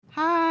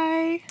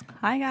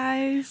Hi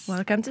guys.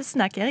 Welcome to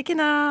Snakker ikke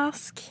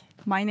norsk.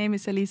 My name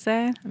is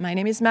Elise. My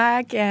name is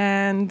Mac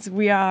and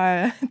we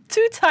are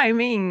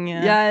two-timing.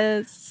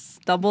 Yes,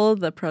 double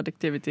the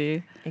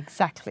productivity.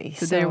 Exactly.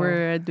 Today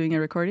we're doing a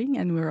recording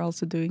and we're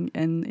also doing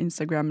an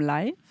Instagram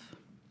live.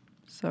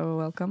 So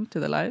welcome to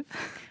the live.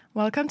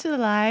 Welcome to the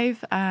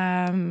live.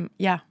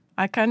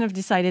 I kind of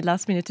decided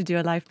last minute to do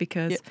a live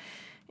because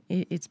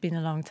it's been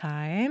a long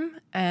time,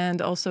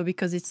 and also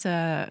because it's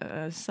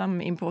some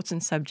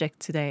important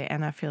subject today,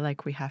 and I feel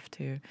like we have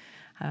to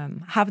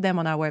have them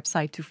on our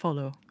website to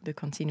follow the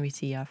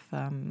continuity of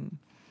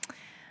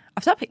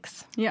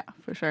topics. Yeah,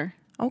 for sure.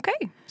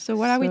 Okay, so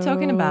what are we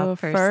talking about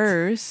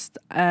first?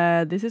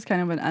 This is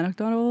kind of an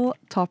anecdotal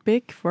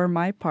topic for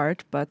my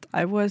part, but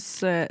I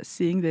was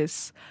seeing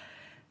this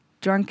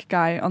drunk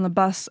guy on the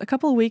bus a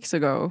couple of weeks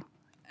ago.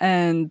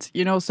 And,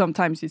 you know,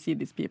 sometimes you see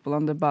these people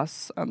on the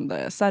bus on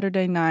the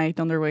Saturday night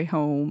on their way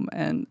home.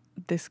 And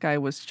this guy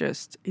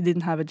he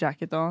didn't have a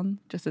jacket on,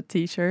 just a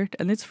t-shirt.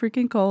 And it's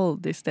freaking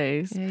cold these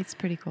days. Yeah, it's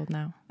pretty cold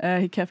now.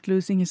 He kept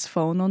losing his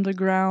phone on the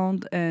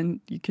ground.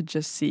 And you could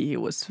just see he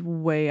was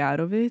way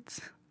out of it.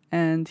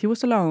 And he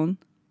was alone.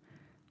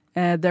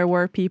 There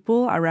were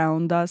people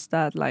around us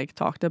that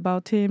talked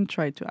about him,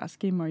 tried to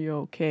ask him, are you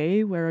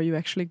okay? Where are you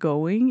actually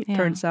going? It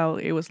turns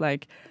out it was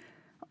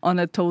on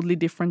a totally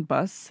different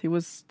bus. He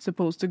was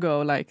supposed to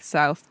go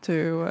south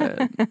to,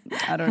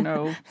 I don't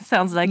know.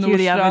 Sounds like you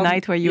the other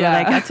night where you were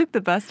I took the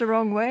bus the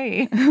wrong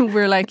way.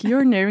 We're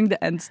you're nearing the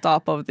end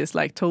stop of this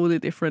totally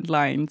different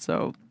line.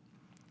 So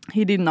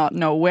he did not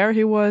know where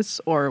he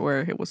was or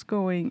where he was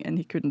going, and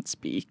he couldn't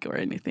speak or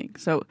anything.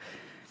 So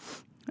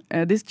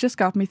this just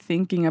got me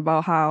thinking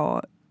about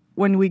how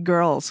when we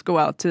girls go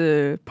out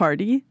to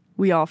party,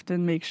 we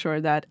often make sure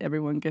that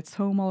everyone gets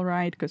home all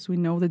right, because we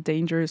know the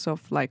dangers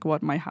of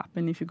what might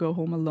happen if you go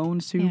home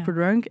alone super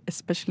drunk,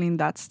 especially in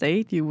that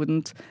state. You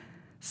wouldn't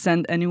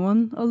send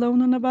anyone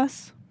alone on a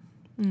bus.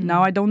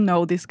 Now, I don't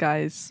know this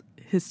guy's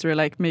history.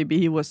 Maybe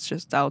he was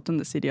just out in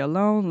the city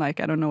alone. I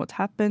don't know what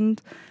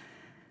happened.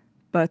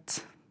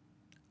 But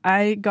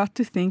I got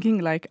to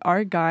thinking,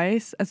 are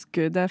guys as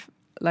good at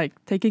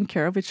taking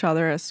care of each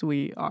other as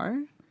we are?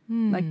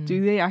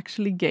 Do they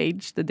actually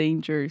gauge the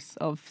dangers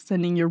of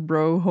sending your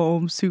bro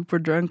home super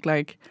drunk?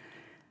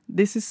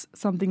 This is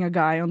something a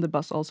guy on the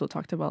bus also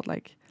talked about.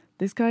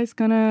 This guy's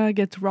gonna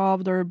get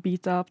robbed or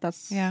beat up.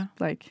 That's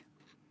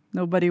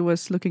nobody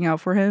was looking out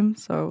for him.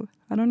 So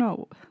I don't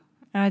know.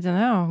 I don't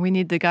know. We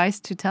need the guys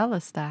to tell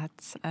us that.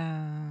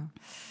 I'm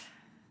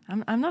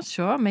not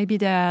sure. Maybe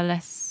they're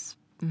less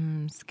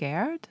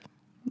scared.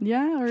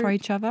 Yeah, for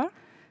each other.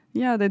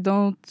 Yeah, they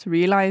don't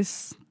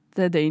realize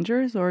the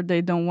dangers, or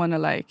they don't want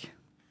to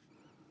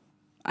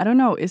I don't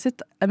know. Is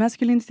it a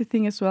masculinity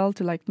thing as well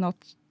to not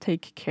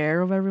take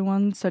care of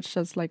everyone, such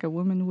as a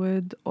woman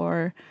would,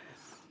 or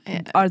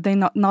are they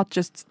not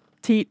just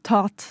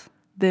taught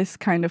this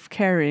kind of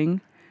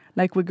caring?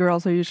 We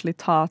girls are usually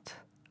taught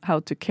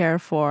how to care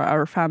for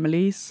our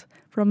families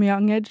from a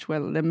young age.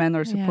 Well, the men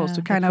are supposed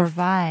to kind of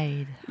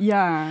provide.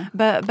 Yeah,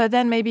 but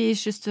then maybe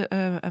it's just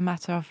a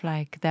matter of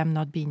them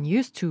not being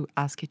used to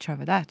ask each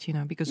other that,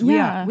 because we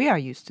are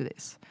used to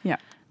this. Yeah.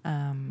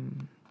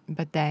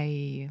 But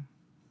I've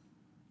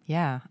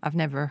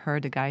never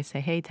heard a guy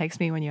say, "Hey, text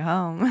me when you're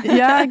home."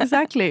 Yeah,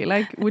 exactly.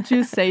 Would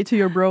you say to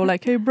your bro,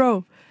 "Hey,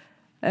 bro,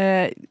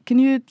 can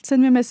you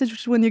send me a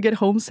message when you get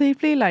home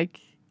safely?"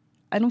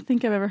 I don't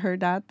think I've ever heard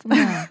that.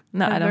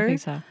 No, I don't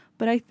think so.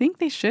 But I think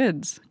they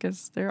should,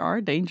 because there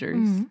are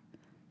dangers,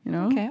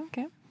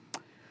 Okay.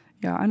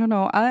 Yeah, I don't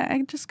know.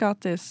 I just got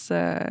this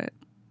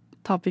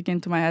topic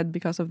into my head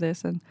because of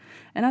this. And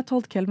I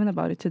told Kelvin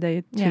about it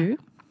today, too,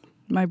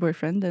 my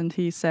boyfriend. And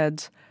he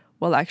said,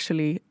 well,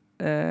 actually,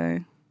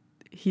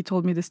 he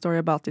told me the story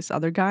about this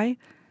other guy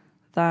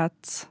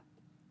that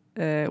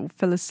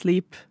fell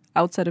asleep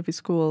outside of his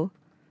school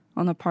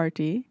on a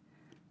party.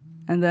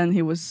 And then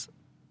he was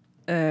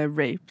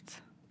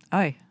raped.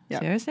 Oh,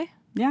 seriously?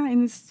 Yeah,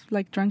 in this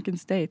drunken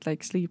state,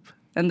 sleep.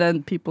 And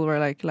then people were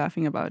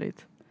laughing about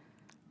it.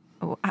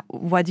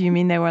 What do you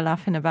mean they were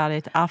laughing about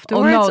it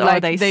afterwards? Oh no, or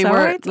they saw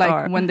were it,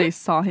 when they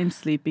saw him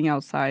sleeping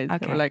outside.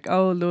 Okay. They were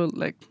oh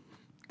look,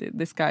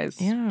 this guy's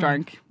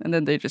drunk, and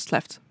then they just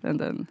left.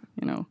 And then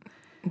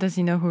Does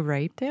he know who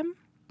raped him?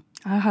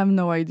 I have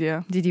no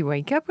idea. Did he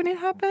wake up when it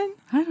happened?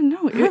 I don't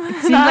know.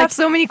 It seemed I have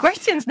so many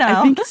questions now.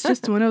 I think it's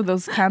just one of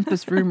those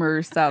campus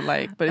rumors that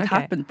but it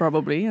happened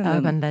probably. And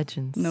urban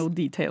legends. No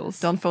details.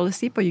 Don't fall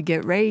asleep or you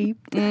get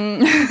raped.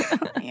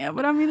 Yeah,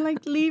 but I mean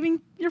leaving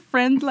your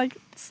friend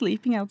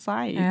sleeping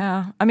outside.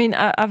 Yeah. I mean,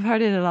 I've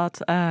heard it a lot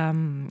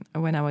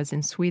when I was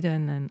in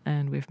Sweden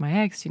and with my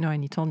ex,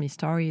 and he told me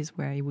stories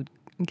where he would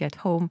get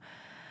home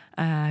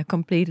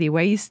completely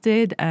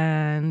wasted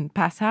and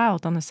pass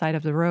out on the side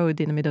of the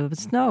road in the middle of the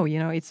snow.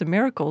 It's a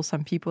miracle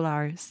some people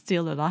are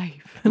still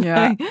alive.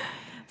 Yeah.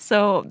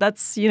 So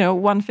that's,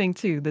 one thing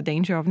too, the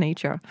danger of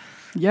nature.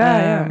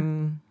 Yeah.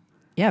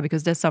 Yeah,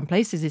 because there's some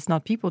places it's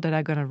not people that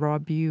are going to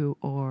rob you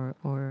or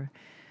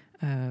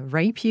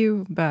rape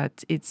you,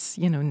 but it's,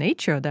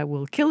 nature that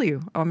will kill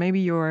you. Or maybe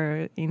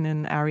you're in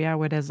an area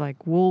where there's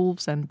like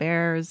wolves and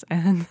bears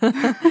and,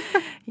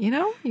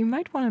 you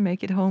might want to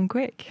make it home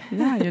quick.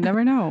 Yeah, you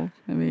never know.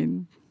 I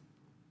mean,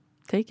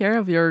 take care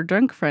of your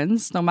drunk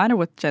friends, no matter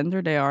what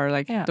gender they are.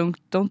 Like,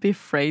 don't be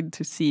afraid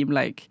to seem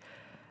like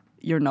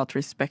you're not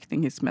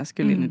respecting his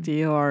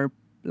masculinity or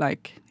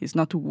like he's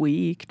not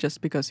weak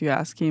just because you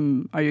ask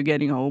him, "Are you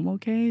getting home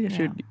okay?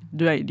 Do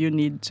you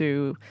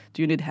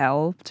need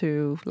help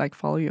to like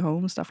follow you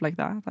home?" Stuff like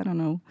that. I don't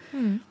know.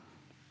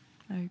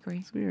 I agree.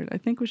 It's weird. I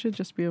think we should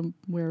just be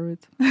aware of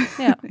it.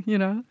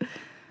 Yeah.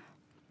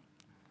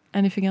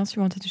 Anything else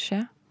you wanted to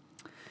share?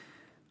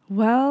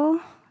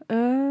 Well,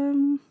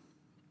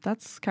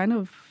 that's kind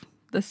of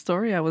the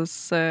story I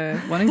was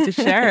wanting to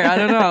share. I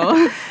don't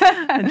know.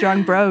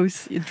 Drunk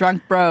bros.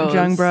 Drunk bros.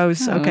 Drunk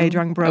bros. Okay,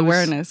 drunk bros.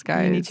 Awareness,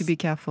 guys. You need to be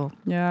careful.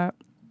 Yeah.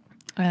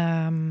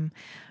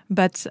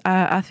 But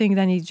I think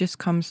then it just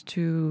comes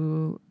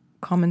to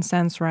common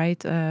sense,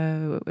 right?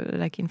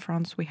 Like in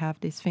France, we have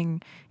this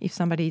thing. If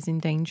somebody is in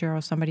danger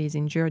or somebody is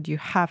injured, you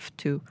have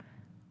to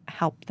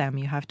help them.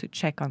 You have to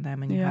check on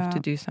them and you have to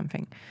do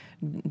something.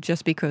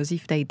 Just because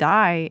if they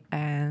die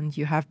and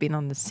you have been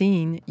on the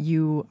scene,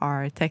 you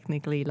are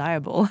technically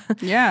liable.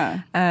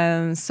 Yeah.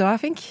 So I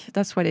think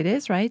that's what it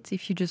is, right?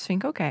 If you just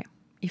think, okay,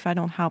 if I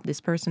don't help this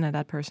person and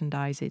that person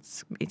dies,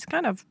 it's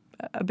kind of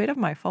a bit of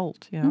my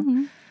fault,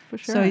 Mm-hmm, for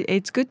sure. So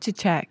it's good to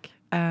check.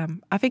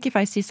 I think if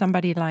I see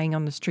somebody lying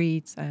on the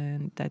streets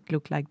and that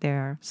look like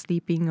they're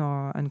sleeping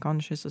or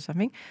unconscious or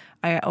something,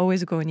 I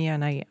always go near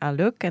and I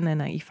look, and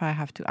then if I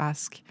have to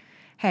ask,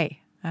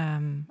 hey,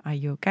 are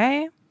you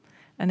okay?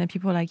 And then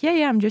people are like,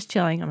 yeah, I'm just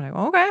chilling. I'm like,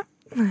 okay,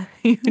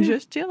 you're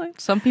just chilling.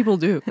 Some people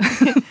do.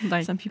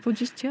 Like, some people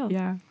just chill.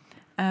 Yeah.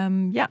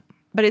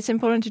 But it's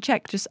important to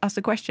check. Just ask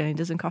the question. It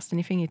doesn't cost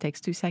anything. It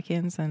takes 2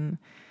 seconds. And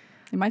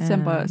it might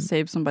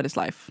save somebody's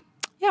life.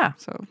 Yeah.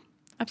 So,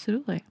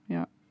 absolutely.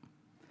 Yeah.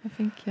 I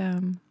think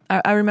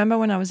I remember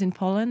when I was in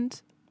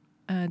Poland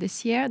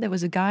this year, there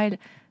was a guy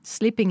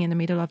sleeping in the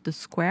middle of the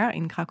square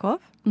in Krakow.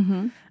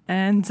 Mm-hmm.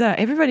 And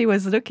everybody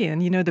was looking,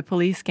 and the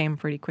police came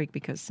pretty quick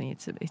because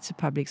it's a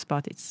public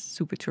spot. It's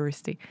super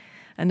touristy,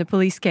 and the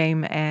police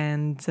came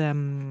and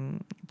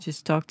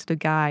just talked to the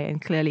guy. And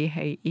clearly,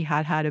 he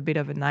had a bit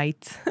of a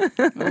night,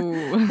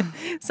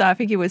 so I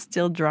think he was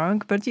still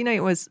drunk. But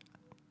it was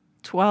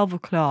 12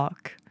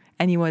 o'clock,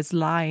 and he was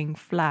lying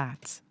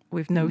flat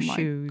with no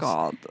shoes,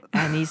 God.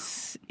 and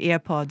his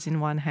AirPods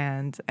in one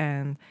hand.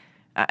 And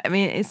I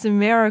mean, it's a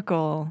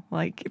miracle.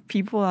 Like,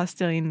 people are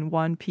still in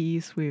one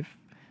piece with,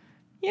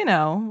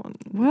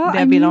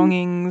 their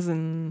belongings.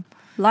 And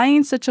lying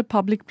in such a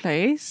public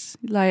place,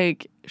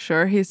 like,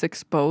 sure, he's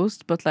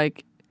exposed, but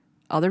like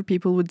other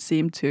people would see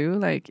him too.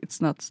 Like, it's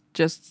not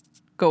just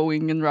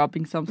going and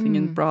robbing something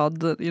in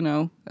broad, a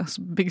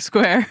big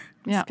square.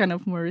 It's kind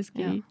of more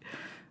risky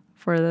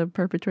for the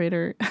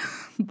perpetrator.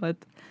 But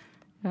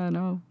yeah,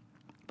 no.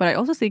 But I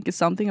also think it's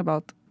something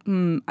about,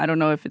 I don't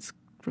know if it's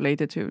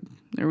related to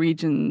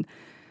Norwegian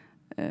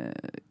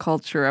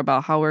culture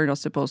about how we're not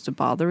supposed to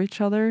bother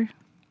each other.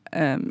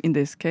 In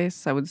this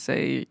case, I would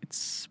say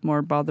it's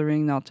more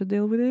bothering not to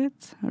deal with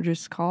it or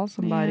just call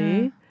somebody.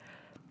 Yeah.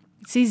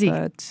 It's easy.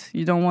 But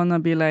you don't want to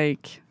be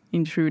like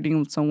intruding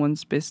on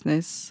someone's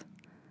business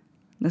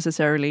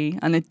necessarily.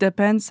 And it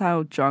depends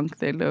how drunk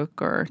they look,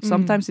 or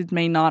sometimes it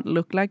may not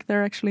look like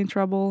they're actually in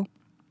trouble.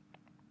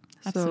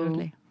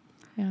 Absolutely.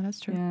 So, yeah, that's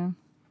true. Yeah.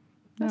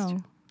 That's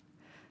true.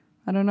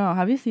 I don't know.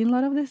 Have you seen a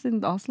lot of this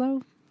in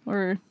Oslo?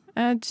 Or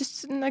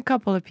just a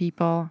couple of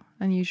people,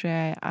 and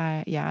usually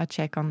I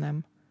check on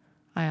them.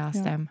 I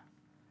ask them.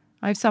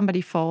 If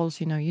somebody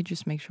falls, you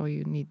just make sure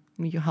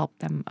you help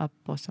them up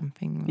or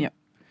something. Yeah.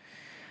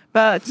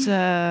 But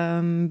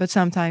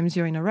sometimes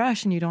you're in a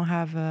rush and you don't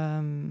have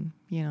I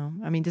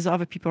mean, there's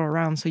other people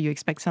around, so you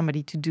expect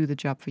somebody to do the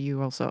job for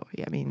you also.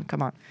 Yeah, I mean,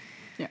 come on.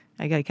 Yeah.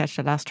 I gotta catch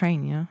the last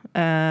train,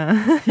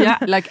 yeah,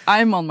 like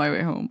I'm on my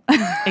way home.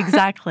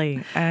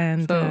 Exactly.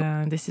 And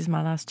this is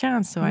my last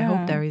chance, so I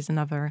hope there is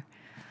another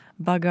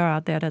bugger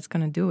out there that's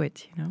gonna do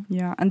it,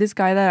 Yeah, and this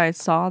guy that I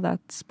saw that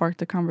sparked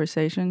the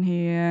conversation,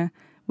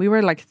 we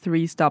were like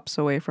 3 stops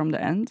away from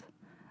the end.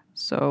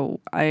 So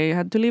I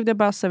had to leave the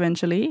bus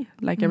eventually,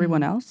 like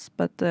everyone else.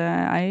 But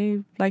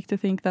I like to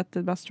think that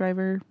the bus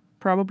driver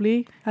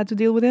probably had to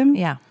deal with him.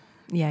 Yeah,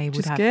 he would have.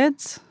 Which is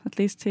good. At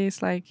least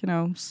he's like,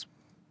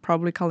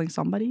 probably calling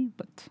somebody.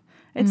 But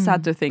it's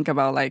sad to think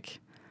about like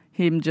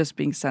him just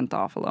being sent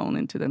off alone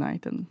into the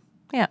night. And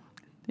yeah.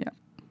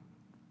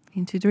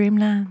 Into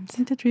dreamland.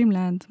 Into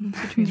dreamland.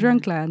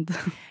 Drunkland.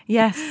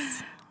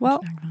 Yes.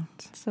 Well,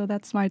 so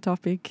that's my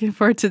topic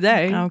for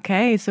today.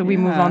 Okay, so we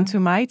move on to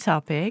my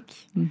topic.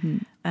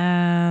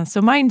 Mm-hmm.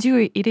 So mind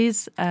you, it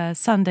is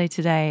Sunday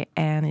today,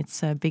 and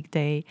it's a big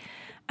day.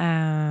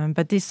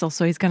 But this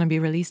also is going to be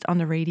released on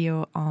the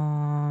radio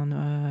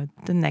on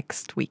the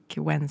next week,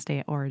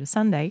 Wednesday or the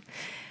Sunday.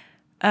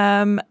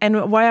 And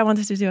why I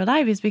wanted to do a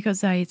live is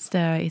because it's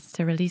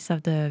the release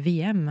of the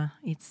VM.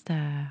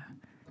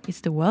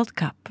 It's the World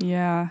Cup.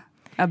 Yeah.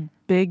 a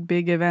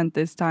big event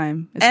this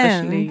time,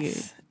 especially.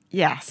 And,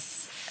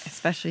 yes,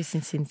 especially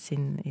since it's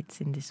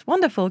in this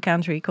wonderful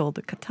country called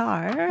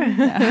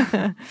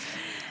Qatar.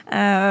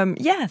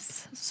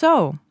 Yes.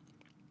 So,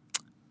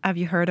 have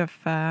you heard of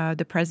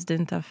the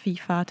president of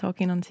FIFA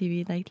talking on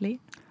TV lately?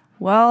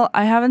 Well,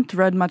 I haven't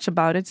read much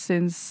about it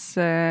since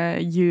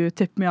you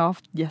tipped me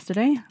off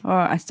yesterday, or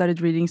I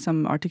started reading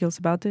some articles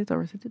about it, or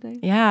was it today?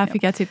 Yeah, I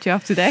think I tipped you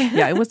off today.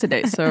 Yeah, it was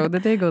today, so the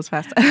day goes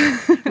fast.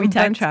 We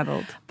time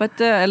traveled. But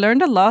I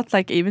learned a lot,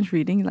 like even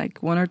reading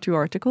like 1 or 2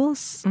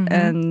 articles,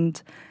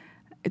 and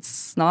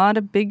it's not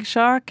a big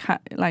shock.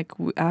 Like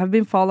I have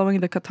been following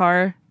the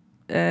Qatar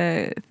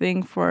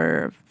thing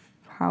for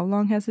how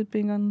long has it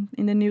been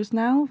in the news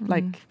now?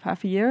 Like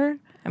half a year?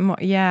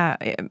 Yeah,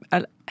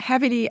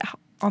 heavily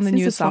on the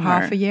Since news the for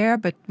half summer. a year,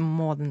 but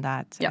more than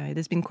that. Yeah.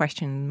 There's been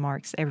question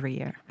marks every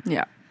year.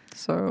 Yeah.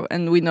 So,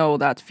 and we know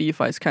that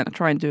FIFA is kind of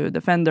trying to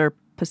defend their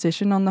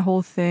position on the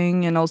whole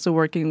thing, and also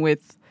working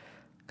with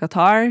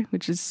Qatar,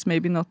 which is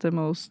maybe not the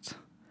most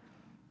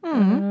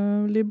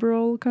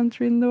liberal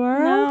country in the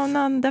world.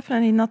 No,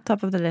 definitely not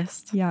top of the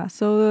list. Yeah.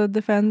 So the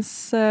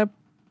defense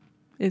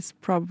is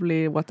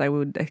probably what I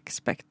would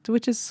expect,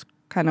 which is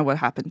kind of what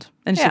happened,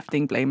 and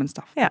shifting blame and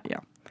stuff. Yeah.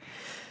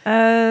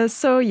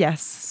 So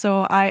yes,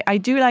 so I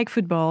do like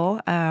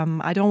football.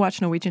 I don't watch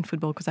Norwegian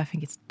football because I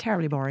think it's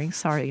terribly boring.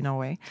 Sorry,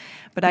 Norway,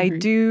 but I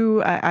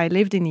do. I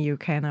lived in the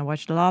UK and I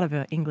watched a lot of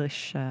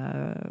English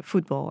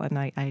football, and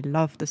I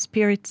love the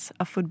spirit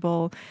of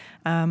football.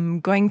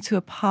 Going to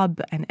a pub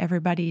and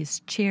everybody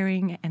is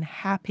cheering and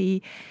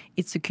happy.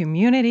 It's a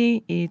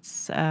community.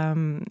 It's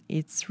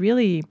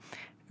really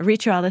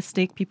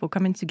ritualistic. People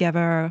coming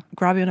together,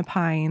 grabbing a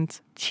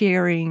pint,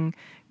 cheering,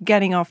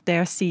 getting off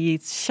their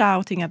seats,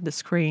 shouting at the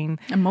screen.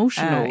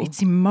 Emotional.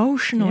 It's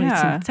emotional. Yeah.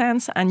 It's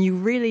intense, and you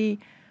really,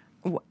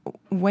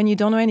 when you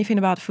don't know anything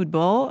about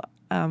football,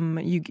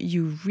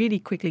 you really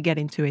quickly get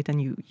into it,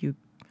 and you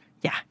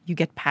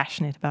get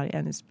passionate about it,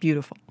 and it's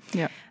beautiful.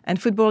 Yeah. And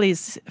football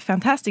is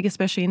fantastic,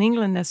 especially in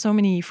England. There's so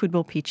many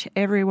football pitch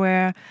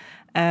everywhere.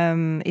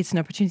 It's an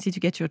opportunity to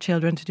get your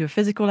children to do a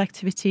physical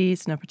activity.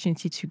 It's an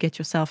opportunity to get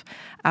yourself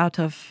out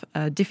of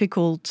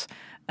difficult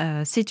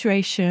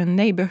situation,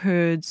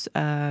 neighborhoods,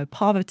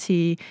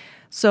 poverty.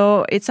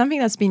 So it's something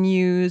that's been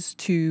used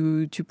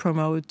to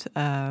promote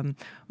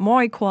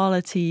more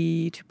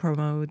equality, to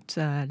promote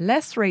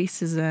less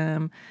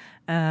racism,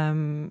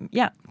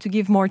 to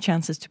give more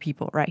chances to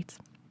people, right?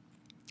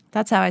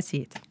 That's how I see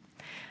it.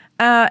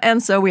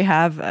 And so we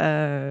have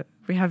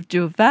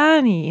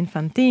Giovanni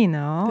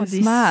Infantino,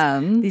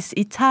 this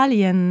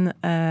Italian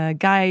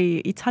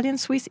guy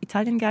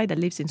that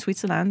lives in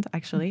Switzerland,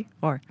 actually,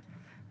 or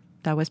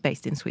that was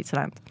based in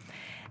Switzerland.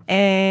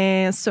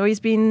 So he's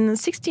been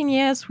 16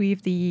 years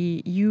with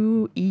the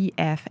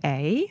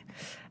UEFA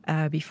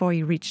before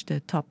he reached the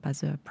top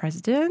as a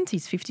president.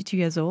 He's 52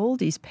 years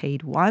old. He's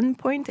paid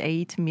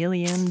 $1.8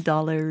 million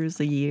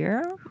a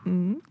year.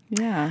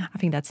 Yeah. I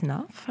think that's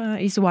enough.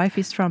 His wife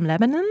is from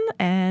Lebanon,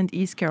 and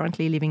he's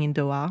currently living in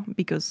Doha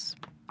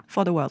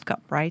for the World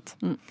Cup, right?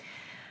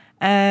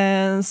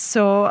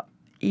 So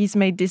he's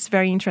made this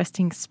very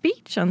interesting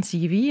speech on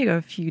TV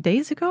a few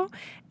days ago,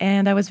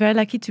 and I was very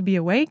lucky to be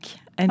awake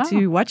and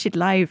to watch it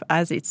live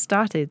as it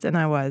started, and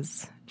I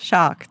was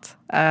shocked.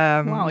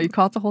 Wow, you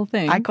caught the whole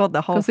thing. I caught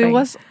the whole thing.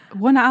 Because it was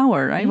 1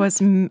 hour, right? It was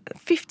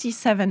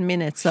 57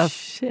 minutes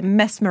of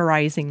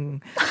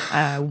mesmerizing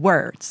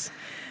words.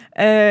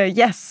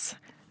 Yes.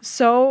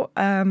 So,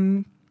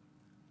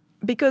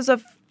 because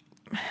of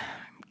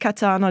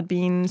Qatar not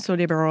being so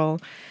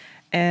liberal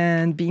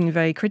and being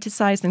very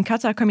criticized, and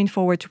Qatar coming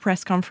forward to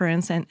press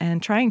conference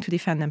and trying to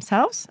defend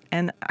themselves,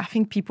 and I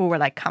think people were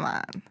like, come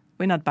on,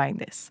 we're not buying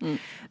this.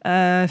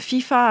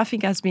 FIFA, I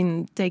think, has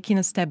been taking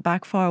a step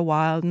back for a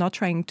while, not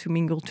trying to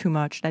mingle too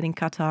much, letting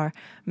Qatar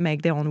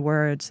make their own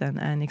words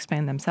and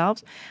explain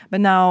themselves.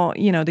 But now,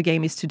 the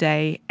game is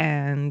today,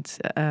 and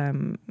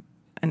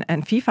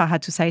FIFA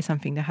had to say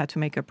something. They had to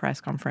make a press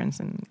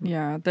conference.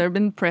 They've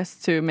been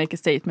pressed to make a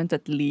statement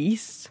at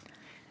least,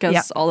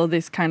 because all of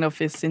this kind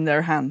of is in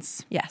their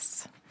hands.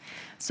 Yes.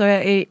 So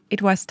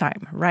it was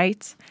time,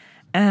 right?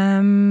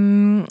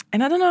 And I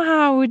don't know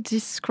how I would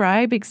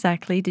describe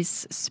exactly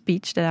this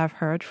speech that I've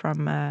heard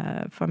from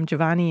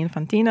Giovanni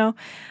Infantino.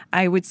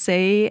 I would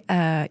say,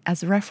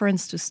 as a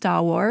reference to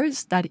Star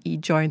Wars, that he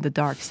joined the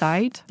dark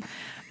side.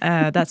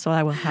 That's all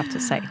I will have to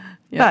say.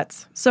 Yeah.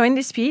 But so in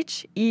this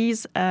speech,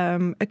 he's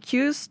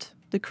accused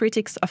the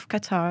critics of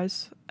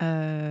Qatar's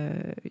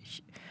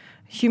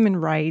human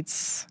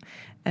rights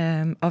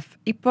of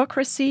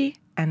hypocrisy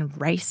and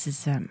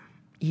racism.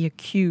 He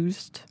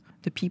accused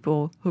the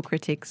people who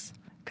critiques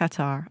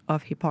Qatar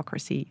of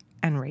hypocrisy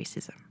and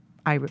racism.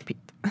 I repeat.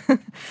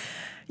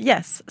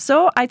 Yes.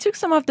 So I took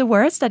some of the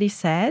words that he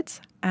said,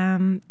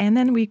 and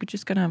then we're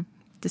just going to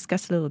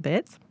discuss a little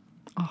bit.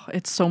 Oh,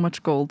 it's so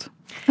much gold.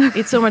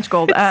 It's so much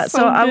gold. It's So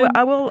so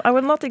I good.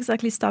 will not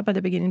exactly start by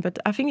the beginning, but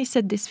I think he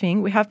said this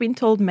thing. We have been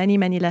told many,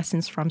 many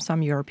lessons from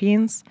some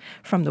Europeans,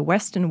 from the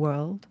Western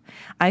world.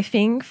 I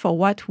think for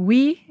what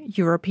we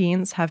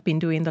Europeans have been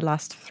doing the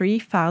last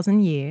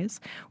 3,000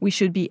 years, we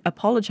should be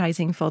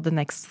apologizing for the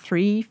next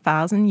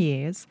 3,000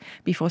 years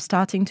before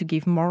starting to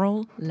give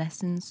moral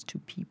lessons to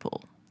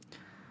people.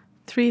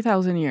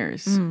 3,000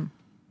 years.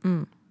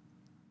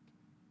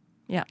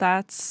 Yeah.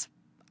 That's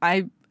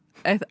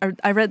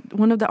I read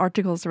one of the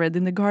articles I read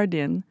in the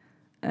Guardian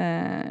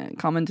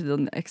commented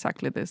on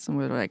exactly this, and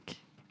we were like,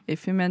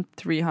 if he meant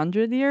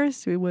 300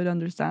 years, we would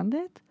understand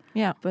it.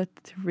 Yeah. But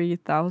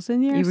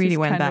 3,000 years, He really is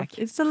went kind back.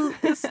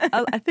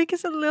 Of, I think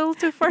it's a little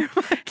too far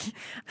back.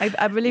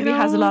 I believe he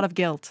has a lot of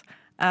guilt.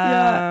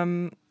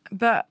 Yeah.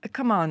 But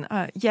come on,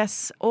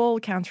 yes, all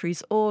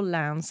countries, all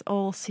lands,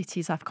 all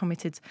cities have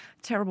committed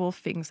terrible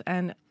things.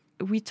 And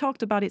we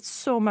talked about it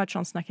so much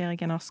on Snack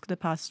and Ask the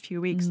past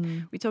few weeks.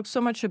 We talked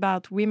so much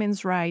about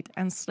women's rights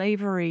and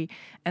slavery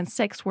and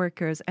sex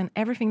workers and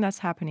everything that's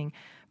happening.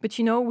 But,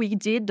 you know, we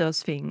did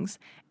those things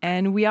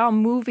and we are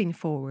moving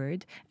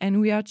forward and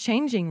we are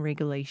changing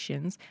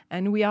regulations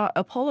and we are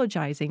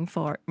apologizing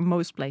for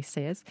most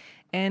places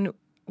and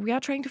we are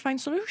trying to find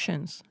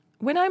solutions.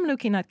 When I'm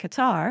looking at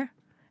Qatar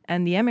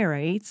and the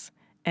Emirates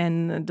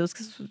and those,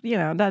 you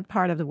know, that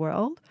part of the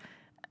world,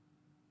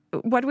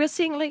 what we're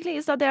seeing lately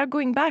is that they are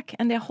going back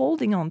and they're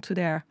holding on to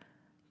their...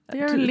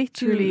 They're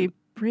literally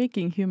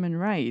breaking human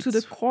rights. To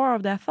the core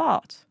of their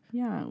thought.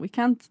 Yeah, we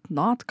can't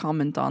not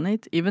comment on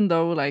it, even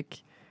though,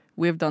 like,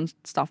 we've done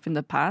stuff in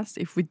the past.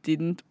 If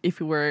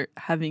we were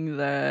having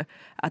the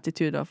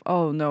attitude of,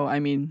 oh, no,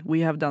 I mean, we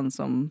have done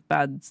some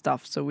bad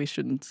stuff, so we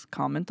shouldn't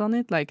comment on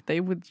it, like,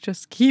 they would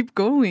just keep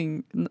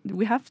going.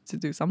 We have to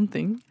do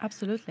something.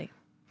 Absolutely.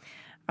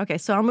 Okay,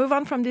 so I'll move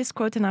on from this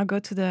quote and I'll go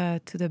to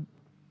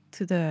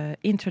the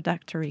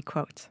introductory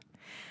quote.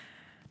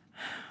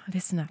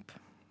 Listen up.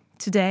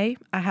 Today,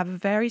 I have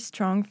very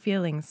strong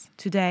feelings.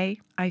 Today,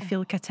 I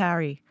feel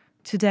Qatari.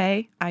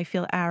 Today, I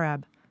feel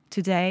Arab.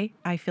 Today,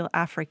 I feel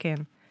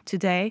African.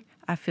 Today,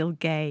 I feel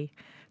gay.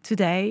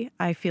 Today,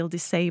 I feel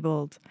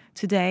disabled.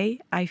 Today,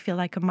 I feel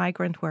like a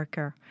migrant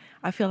worker.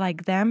 I feel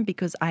like them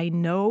because I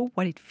know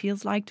what it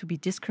feels like to be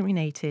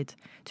discriminated,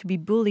 to be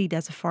bullied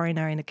as a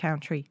foreigner in a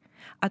country.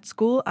 At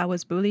school, I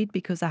was bullied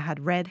because I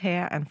had red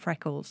hair and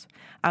freckles.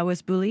 I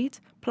was bullied,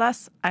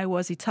 plus I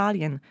was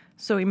Italian.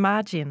 So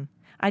imagine,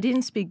 I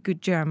didn't speak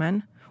good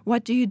German.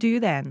 What do you do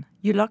then?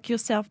 You lock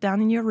yourself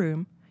down in your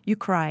room, you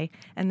cry,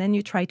 and then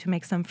you try to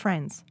make some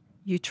friends.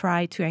 You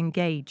try to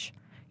engage.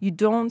 You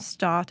don't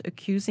start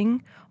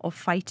accusing or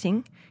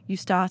fighting. You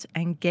start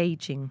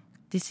engaging.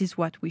 This is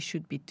what we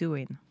should be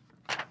doing.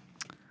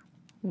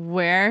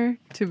 Where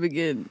to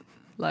begin?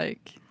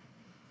 Like,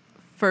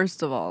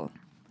 first of all,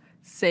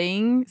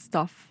 saying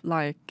stuff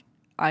like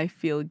I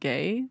feel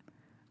gay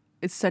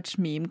is such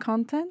meme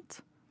content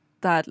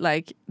that,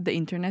 like, the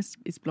internet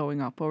is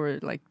blowing up over,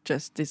 like,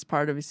 just this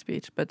part of his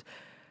speech. But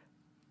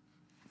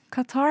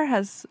Qatar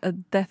has a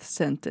death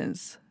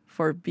sentence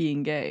for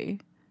being gay.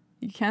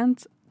 You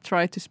can't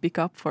try to speak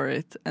up for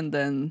it and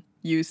then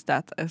use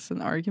that as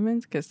an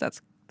argument, because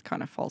that's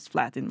kind of falls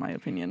flat in my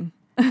opinion.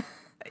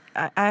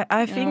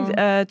 I think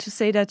to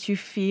say that you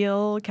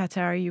feel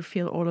Qatari, you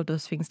feel all of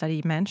those things that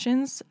he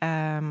mentions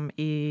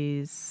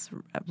is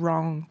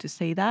wrong to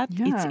say that.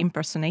 Yeah. It's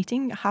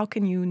impersonating. How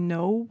can you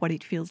know what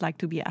it feels like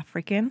to be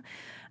African?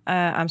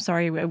 I'm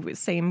sorry,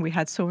 we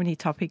had so many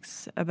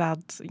topics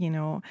about, you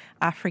know,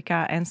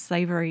 Africa and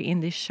slavery in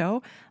this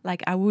show.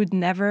 Like, I would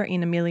never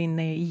in a million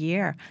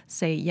year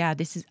say, yeah,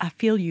 I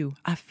feel you,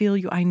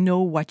 I know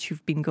what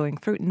you've been going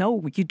through.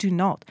 No, you do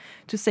not.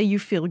 To say you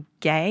feel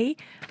gay,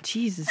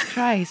 Jesus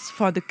Christ,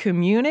 for the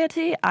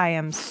community, I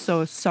am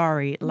so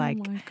sorry. Like,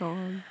 oh my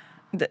God.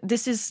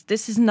 This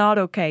is not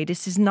okay.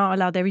 This is not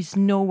allowed. There is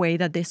no way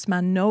that this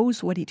man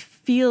knows what it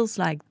feels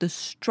like, the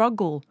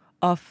struggle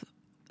of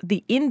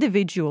the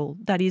individual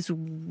that is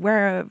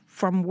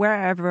from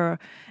wherever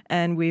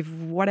and with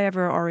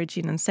whatever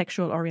origin and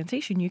sexual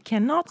orientation. You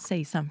cannot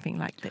say something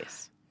like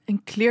this.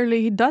 And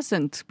clearly he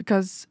doesn't,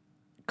 because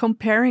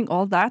comparing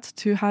all that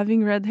to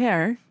having red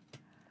hair,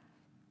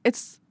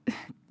 it's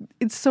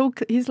so,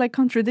 he's like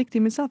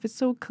contradicting himself. It's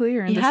so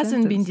clear. He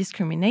hasn't been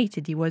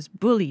discriminated. He was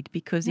bullied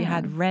because he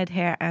had red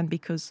hair and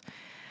because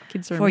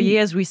for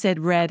years we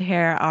said red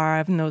hair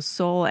have no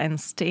soul and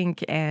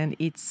stink and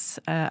it's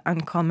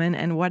uncommon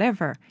and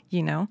whatever,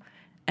 you know.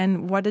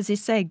 And what does he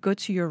say? Go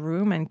to your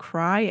room and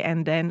cry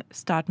and then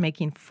start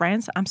making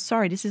friends? I'm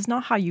sorry, this is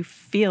not how you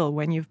feel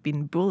when you've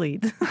been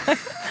bullied.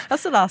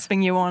 That's the last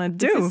thing you want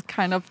to do. This is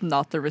kind of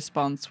not the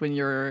response when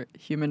your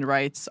human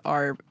rights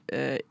are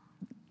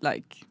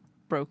like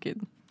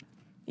broken.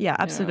 Yeah,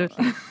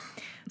 absolutely. You know?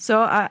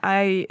 So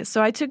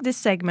I took this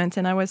segment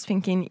and I was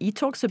thinking, he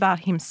talks about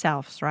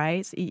himself,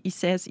 right? He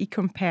says, he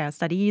compares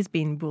that he is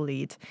being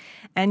bullied.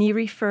 And he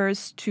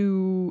refers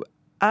to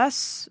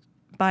us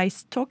by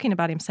talking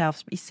about himself,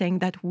 he's saying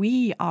that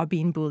we are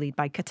being bullied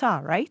by Qatar,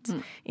 right?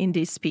 In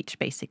this speech,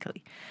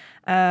 basically.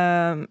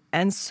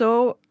 And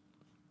so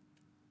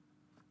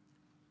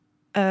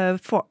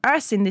for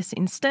us in this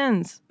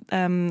instance,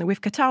 with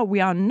Qatar, we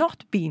are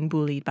not being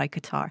bullied by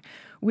Qatar.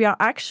 We are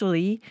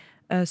actually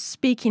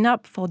speaking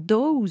up for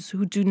those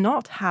who do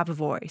not have a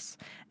voice.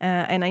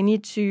 And I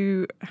need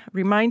to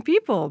remind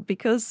people,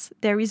 because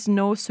there is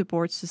no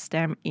support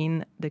system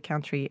in the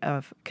country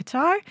of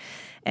Qatar.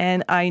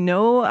 And I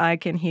know I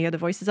can hear the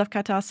voices of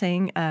Qatar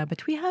saying,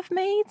 but we have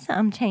made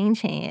some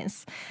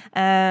changes.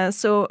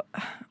 So,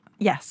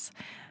 yes.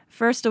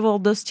 First of all,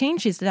 those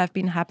changes that have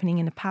been happening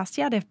in the past,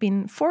 they've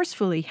been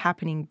forcefully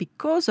happening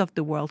because of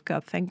the World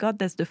Cup. Thank God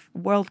there's the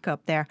World Cup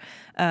there.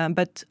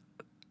 But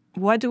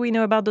what do we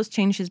know about those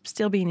changes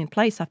still being in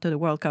place after the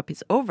World Cup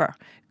is over,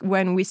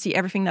 when we see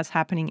everything that's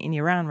happening in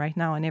Iran right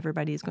now and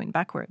everybody is going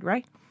backward,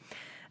 right?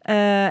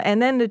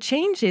 And then the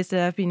changes that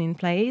have been in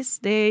place,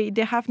 they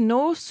have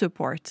no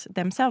support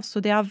themselves. So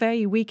they are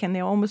very weak and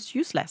they're almost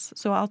useless.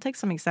 So I'll take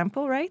some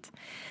example, right?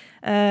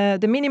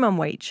 The minimum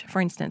wage,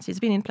 for instance, it's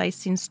been in place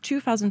since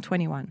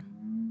 2021.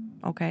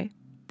 Okay?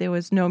 There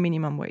was no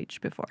minimum wage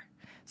before.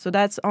 So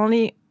that's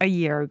only a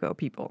year ago,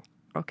 people.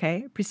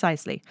 Okay?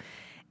 Precisely.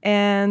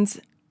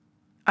 And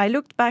I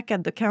looked back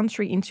at the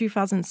country in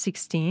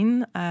 2016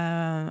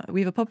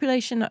 with a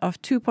population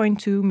of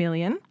 2.2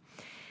 million.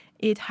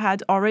 It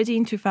had already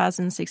in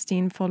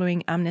 2016,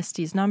 following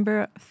Amnesty's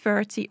number,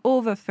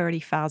 over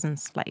 30,000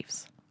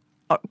 slaves,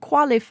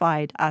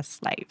 qualified as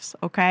slaves,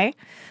 okay?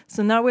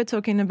 So now we're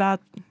talking about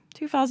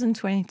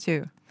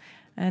 2022.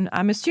 And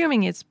I'm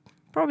assuming it's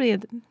probably a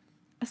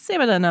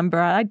similar number.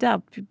 I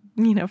doubt,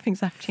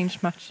 things have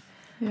changed much.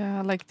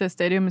 Yeah, like the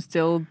stadium is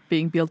still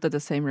being built at the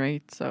same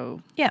rate,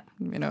 so, yeah.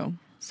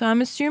 So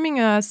I'm assuming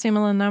a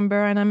similar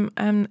number,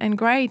 and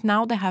great,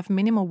 now they have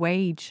minimum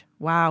wage.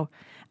 Wow,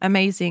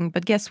 amazing.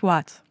 But guess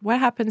what? What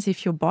happens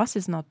if your boss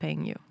is not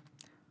paying you?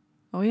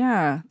 Oh,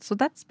 yeah. So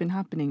that's been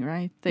happening,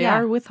 right? They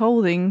are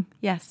withholding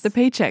the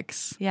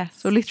paychecks. Yes.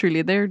 So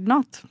literally, they're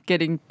not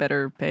getting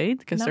better paid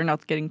because they're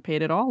not getting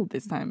paid at all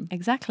this time.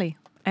 Exactly.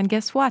 And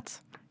guess what?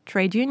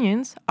 Trade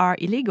unions are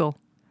illegal.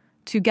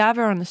 To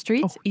gather on the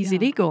streets is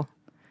illegal.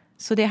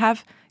 So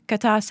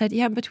Qatar said,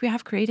 but we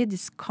have created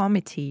this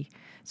committee.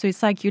 So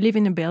it's like you live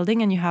in a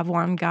building and you have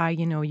one guy,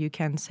 you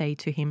can say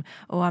to him,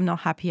 I'm not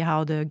happy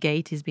how the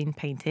gate is being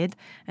painted.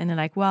 And they're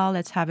like, well,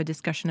 let's have a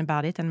discussion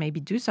about it and maybe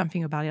do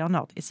something about it or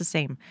not. It's the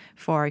same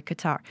for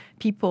Qatar.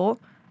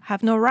 People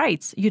have no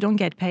rights. You don't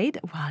get paid.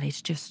 Well,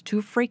 it's just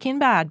too freaking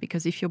bad,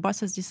 because if your boss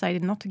has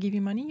decided not to give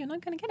you money, you're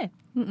not going to get it.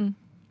 Mm-mm.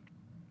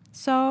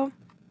 So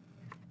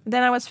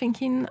then I was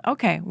thinking,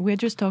 okay, we're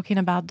just talking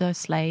about the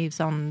slaves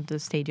on the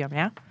stadium,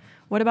 yeah?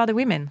 What about the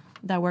women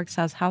that works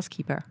as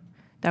housekeeper,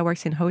 that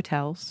works in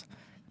hotels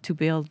to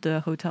build the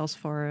hotels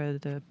for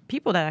the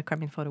people that are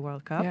coming for the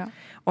World Cup? Yeah.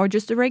 Or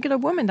just a regular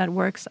woman that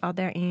works out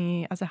there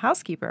as a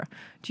housekeeper?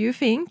 Do you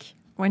think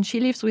when she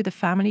lives with the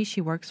family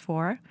she works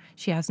for,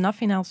 she has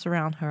nothing else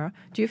around her,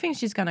 do you think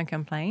she's going to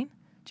complain?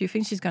 Do you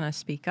think she's going to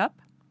speak up?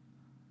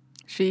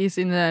 She is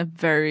in a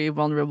very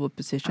vulnerable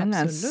position.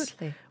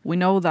 Absolutely. As we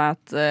know that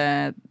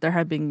there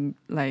have been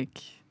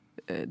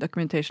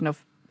documentation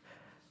of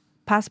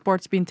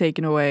passports being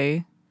taken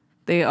away.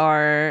 They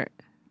are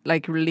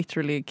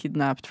literally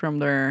kidnapped from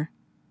their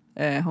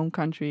home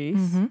countries.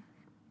 Mm-hmm.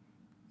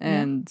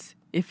 And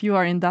if you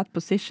are in that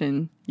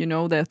position,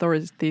 the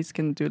authorities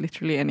can do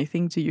literally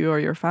anything to you or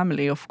your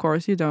family. Of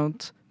course, you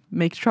don't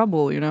make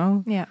trouble,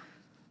 Yeah.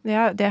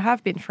 They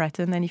have been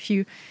threatened, and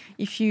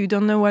if you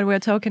don't know what we're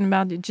talking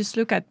about, just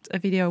look at a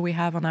video we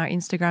have on our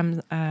Instagram,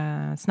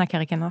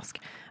 Snackeriken Norsk.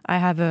 I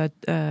have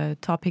a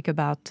topic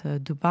about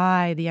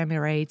Dubai, the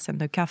Emirates, and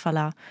the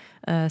kafala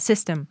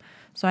system.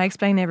 So I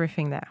explain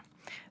everything there.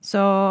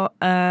 So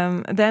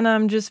then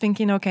I'm just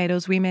thinking, okay,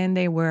 those women,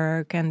 they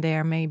work and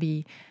they're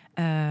maybe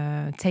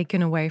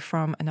taken away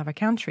from another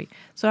country.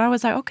 So I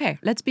was like, okay,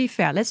 let's be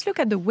fair. Let's look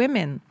at the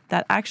women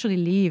that actually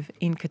live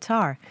in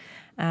Qatar.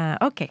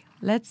 Okay,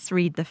 let's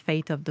read the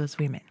fate of those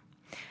women.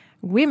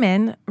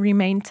 Women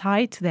remain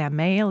tied to their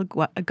male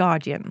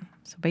guardian,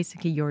 so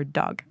basically your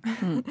dog.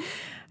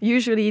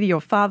 Usually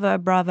your father,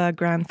 brother,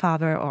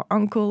 grandfather, or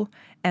uncle,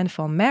 and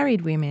for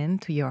married women,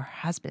 to your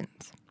husband.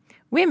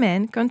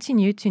 Women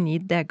continue to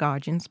need their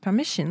guardian's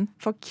permission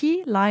for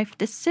key life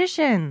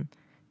decisions.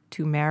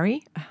 To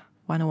marry,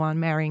 101,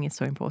 marrying is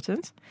so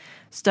important.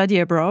 Study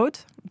abroad,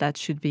 that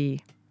should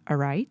be a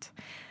right.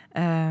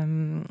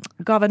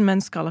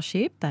 Government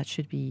scholarship, that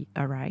should be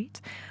a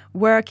right.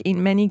 Work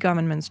in many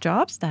government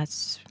jobs,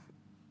 that's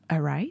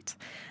a right.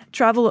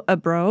 Travel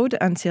abroad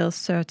until a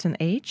certain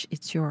age,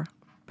 it's your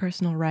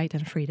personal right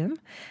and freedom.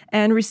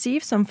 And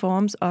receive some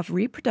forms of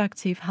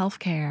reproductive health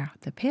care,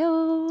 the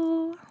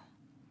pill.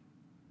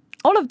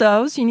 All of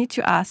those you need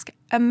to ask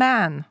a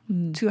man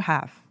to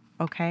have,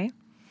 okay?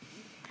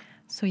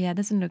 So yeah, it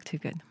doesn't look too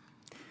good.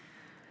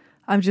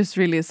 I'm just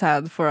really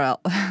sad for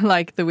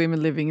the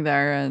women living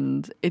there,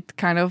 and it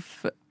kind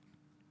of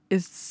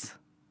is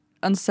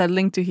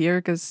unsettling to hear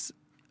because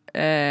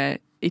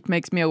it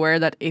makes me aware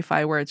that if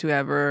I were to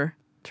ever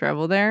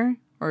travel there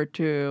or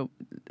to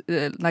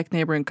like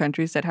neighboring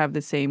countries that have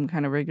the same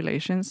kind of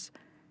regulations,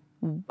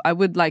 I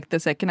would like the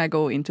second I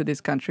go into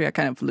this country, I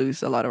kind of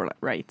lose a lot of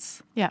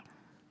rights. Yeah.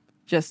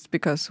 Just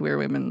because we're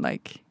women,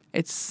 like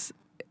it's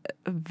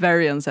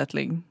very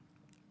unsettling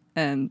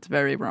and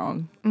very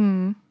wrong.